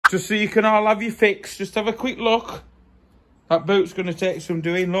Just so you can all have your fix. Just have a quick look. That boot's going to take some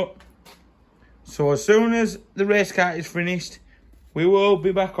doing, look. So as soon as the race car is finished, we will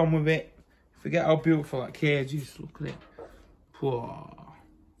be back on with it. Forget how beautiful that cage is. Look at it. Whoa.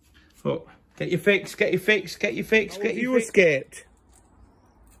 Look, get your fix, get your fix, get your fix, get your fix. Escaped.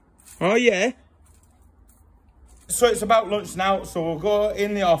 Oh yeah. So it's about lunch now, so we'll go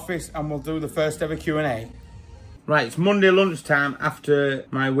in the office and we'll do the first ever Q&A. Right, it's Monday lunchtime after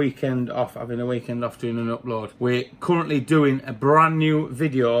my weekend off, having a weekend off doing an upload. We're currently doing a brand new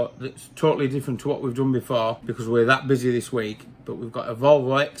video that's totally different to what we've done before because we're that busy this week. But we've got a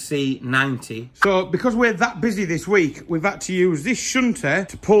Volvo XC90. So because we're that busy this week, we've had to use this shunter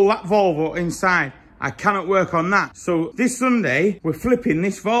to pull that Volvo inside. I cannot work on that. So this Sunday, we're flipping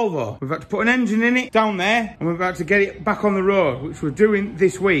this Volvo. We've had to put an engine in it down there and we've had to get it back on the road, which we're doing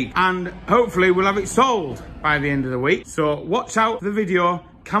this week. And hopefully we'll have it sold by the end of the week. So watch out for the video.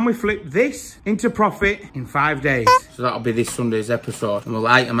 Can we flip this into profit in 5 days? So that'll be this Sunday's episode. And we'll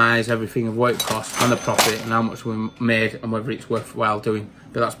itemise everything of what it costs and the profit and how much we made and whether it's worthwhile doing.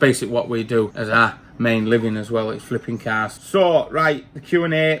 But that's basically what we do as our main living as well. It's flipping cars. So, right, the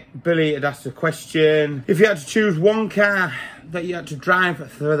Q&A. Billy had asked a question. If you had to choose one car that you had to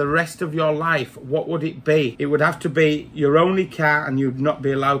drive for the rest of your life, what would it be? It would have to be your only car and you'd not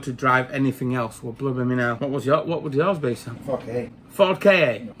be allowed to drive anything else. Well, blubber me now. What would yours be, Sam? Ford Ka. Ford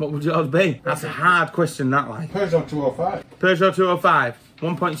Ka. What would yours be? That's a hard question, that, like. Peugeot 205. Peugeot 205.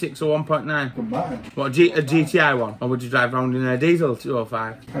 1.6 or 1.9? Good man. What, a GTI one? Or would you drive round in a diesel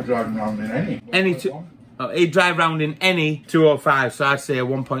 205? I'd drive around in any. He'd drive round in any 205, so I'd say a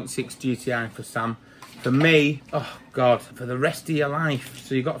 1.6 GTI for Sam. For me, oh God, for the rest of your life.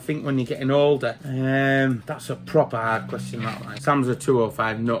 So you've got to think when you're getting older. That's a proper hard question, that like. Sam's a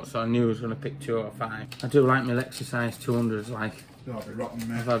 205 nut, so I knew he was going to pick 205. I do like my Lexus 200s, like. That'll be rotten,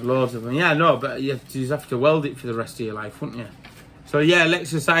 mate. I've had loads of them. Yeah, no, but you have to weld it for the rest of your life, wouldn't you? So yeah,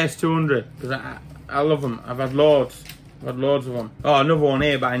 Lexus IS200, because I love them. I've had loads. I've had loads of them. Oh, another one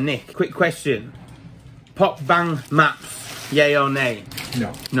here by Nick. Quick question. Pop bang maps, yay or nay?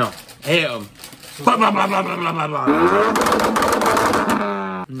 No. No. Hate them. Blah, blah, blah, blah, blah, blah, blah.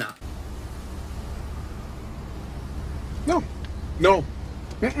 No. No. No.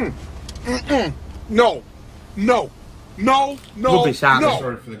 Mm-mm. Mm-mm. No. No. No. No. Rubbish, no.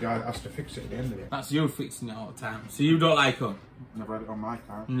 Sorry for the guy that has to fix it at the end of it. That's you fixing it all the time. So you don't like them? Never had it on my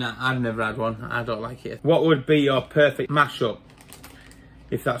car. Nah, I've never had one. I don't like it. What would be your perfect mashup,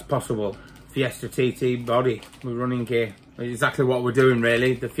 if that's possible? Fiesta TT body with running gear. Exactly what we're doing,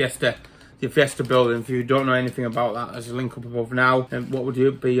 really. The Fiesta building. If you don't know anything about that, there's a link up above now. And what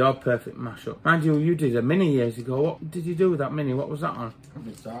would be your perfect mashup? Mind you did a Mini years ago. What did you do with that Mini? What was that on?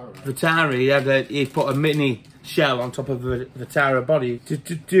 Vitara. He put a Mini shell on top of a Vitara body.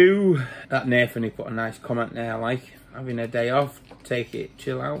 That Nathan, he put a nice comment there, like having a day off, take it,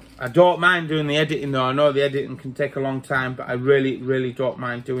 chill out. I don't mind doing the editing though. I know the editing can take a long time, but I really don't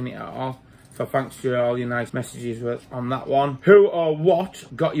mind doing it at all. So thanks for all your nice messages on that one. Who or what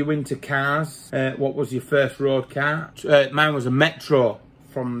got you into cars? What was your first road car? Mine was a Metro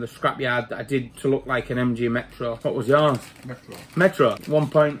from the scrapyard that I did to look like an MG Metro. What was yours? Metro.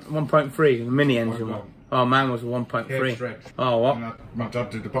 1.3, mini engine one. Oh, mine was a 1.3. Oh, what? My dad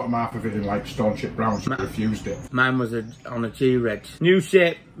did the bottom half of it in like stone chip brown, so I refused it. Mine was on a G-Reg. New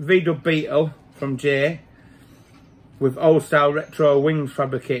shape VW Beetle from J, with old style retro wings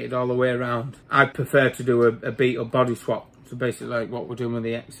fabricated all the way around. I'd prefer to do a Beetle body swap. So basically like what we're doing with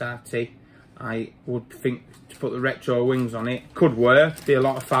the XRT. I would think to put the retro wings on it. Could work, be a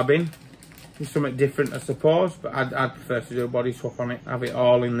lot of fabbing. It's something different I suppose, but I'd prefer to do a body swap on it. Have it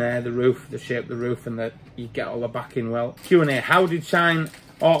all in there, the roof, the shape of the roof, and that you get all the backing well. Q&A, how did Shine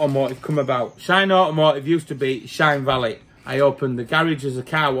Automotive come about? Shine Automotive used to be Shine Valley. I opened the garage as a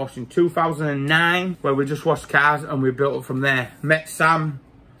car wash in 2009, where we just washed cars and we built up from there. Met Sam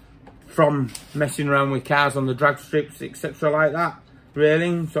from messing around with cars on the drag strips, etc. like that.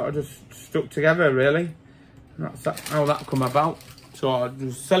 Really, sort of just stuck together, really. And that's how that come about. So I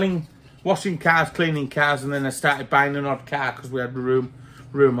was washing cars, cleaning cars, and then I started buying an odd car because we had room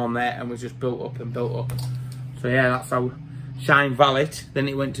on there, and we just built up and built up. So yeah, that's how Shine Valet. Then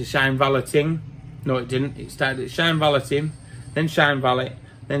it went to Shine Valeting. No, it didn't. It started at Shine Valeting, then Shine Valet,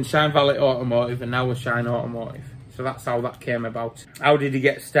 then Shine Valet Automotive, and now we're Shine Automotive. So that's how that came about. How did he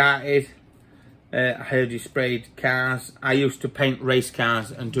get started? I heard he sprayed cars. I used to paint race cars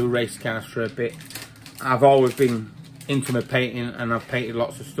and do race cars for a bit. I've always been into my painting, and I've painted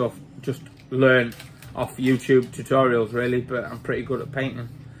lots of stuff. Just learn off YouTube tutorials really, but I'm pretty good at painting.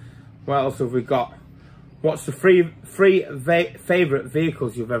 What else have we got? What's the favourite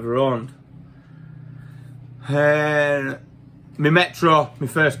vehicles you've ever owned? My Metro, my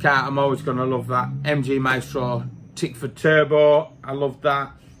first car, I'm always going to love that. MG Maestro, Tickford Turbo, I love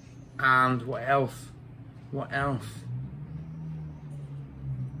that. And what else? What else?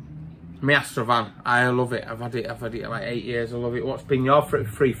 My Astra van, I love it. I've had it like 8 years, I love it. What's been your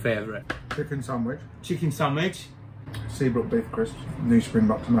free favourite? Chicken sandwich. Chicken sandwich. Seabrook beef crisps. New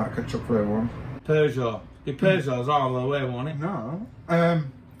Springbok tomato ketchup flavour one. Peugeot. Your Peugeot's all the way, wasn't it? No.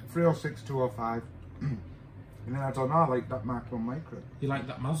 306, 205. And then I don't know, I like that Mark 1 Micro. You like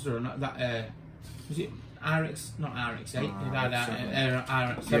that Mazda and that, was it RX, not RX-8? You had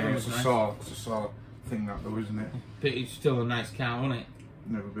RX-7 Yeah, was it's nice. a sort of thing that though, isn't it? But it's still a nice car, wasn't it?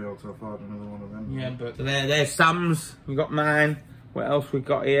 Never be able to afford another one of them. Yeah, but so there's Sam's. We got mine. What else we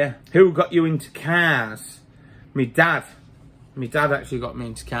got here? Who got you into cars? My dad. My dad actually got me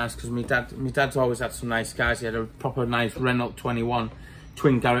into cars because my dad's always had some nice cars. He had a proper nice Renault 21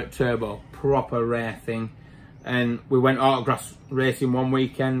 twin Garrett turbo, proper rare thing. And we went autographs racing one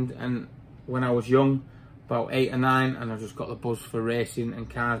weekend, and when I was young, about 8 or 9, and I just got the buzz for racing and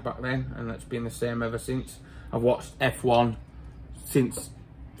cars back then, and that's been the same ever since. I've watched F1 since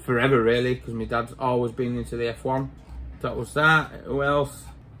forever really, because my dad's always been into the F1. That was that. Who else?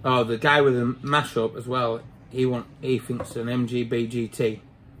 Oh, the guy with the mashup as well. He thinks an MGB GT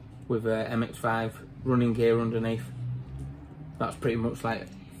with a MX-5 running gear underneath. That's pretty much like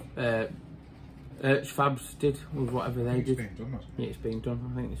Fabs did with whatever they did. It's been done, yeah, it's been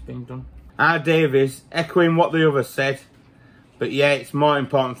done. I think it's been done. Davies, echoing what the others said. But yeah, it's more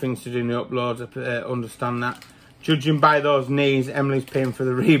important things to do in the uploads. I understand that. Judging by those knees, Emily's paying for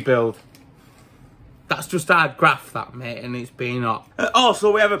the rebuild. That's just hard graph, that, mate, and it's been up.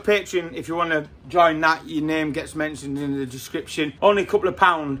 Also, we have a Patreon. If you want to join that, your name gets mentioned in the description. Only a couple of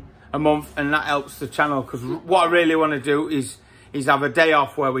 £1 a month, and that helps the channel, because what I really want to do is have a day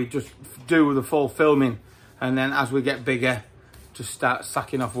off where we just do the full filming, and then as we get bigger, just start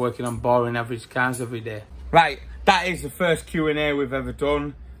sacking off working on boring average cars every day. Right, that is the first Q&A we've ever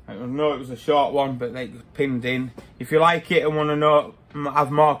done. I know it was a short one, but they pinned in. If you like it and want to know, have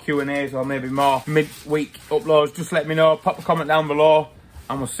more Q&As or maybe more mid-week uploads, just let me know. Pop a comment down below,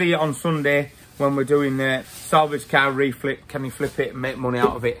 and we'll see you on Sunday when we're doing the salvage car reflip. Can you flip it and make money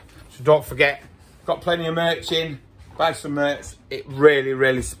out of it? So don't forget, got plenty of merch in. Buy some merch. It really,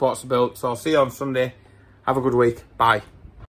 really supports the build. So I'll see you on Sunday. Have a good week. Bye.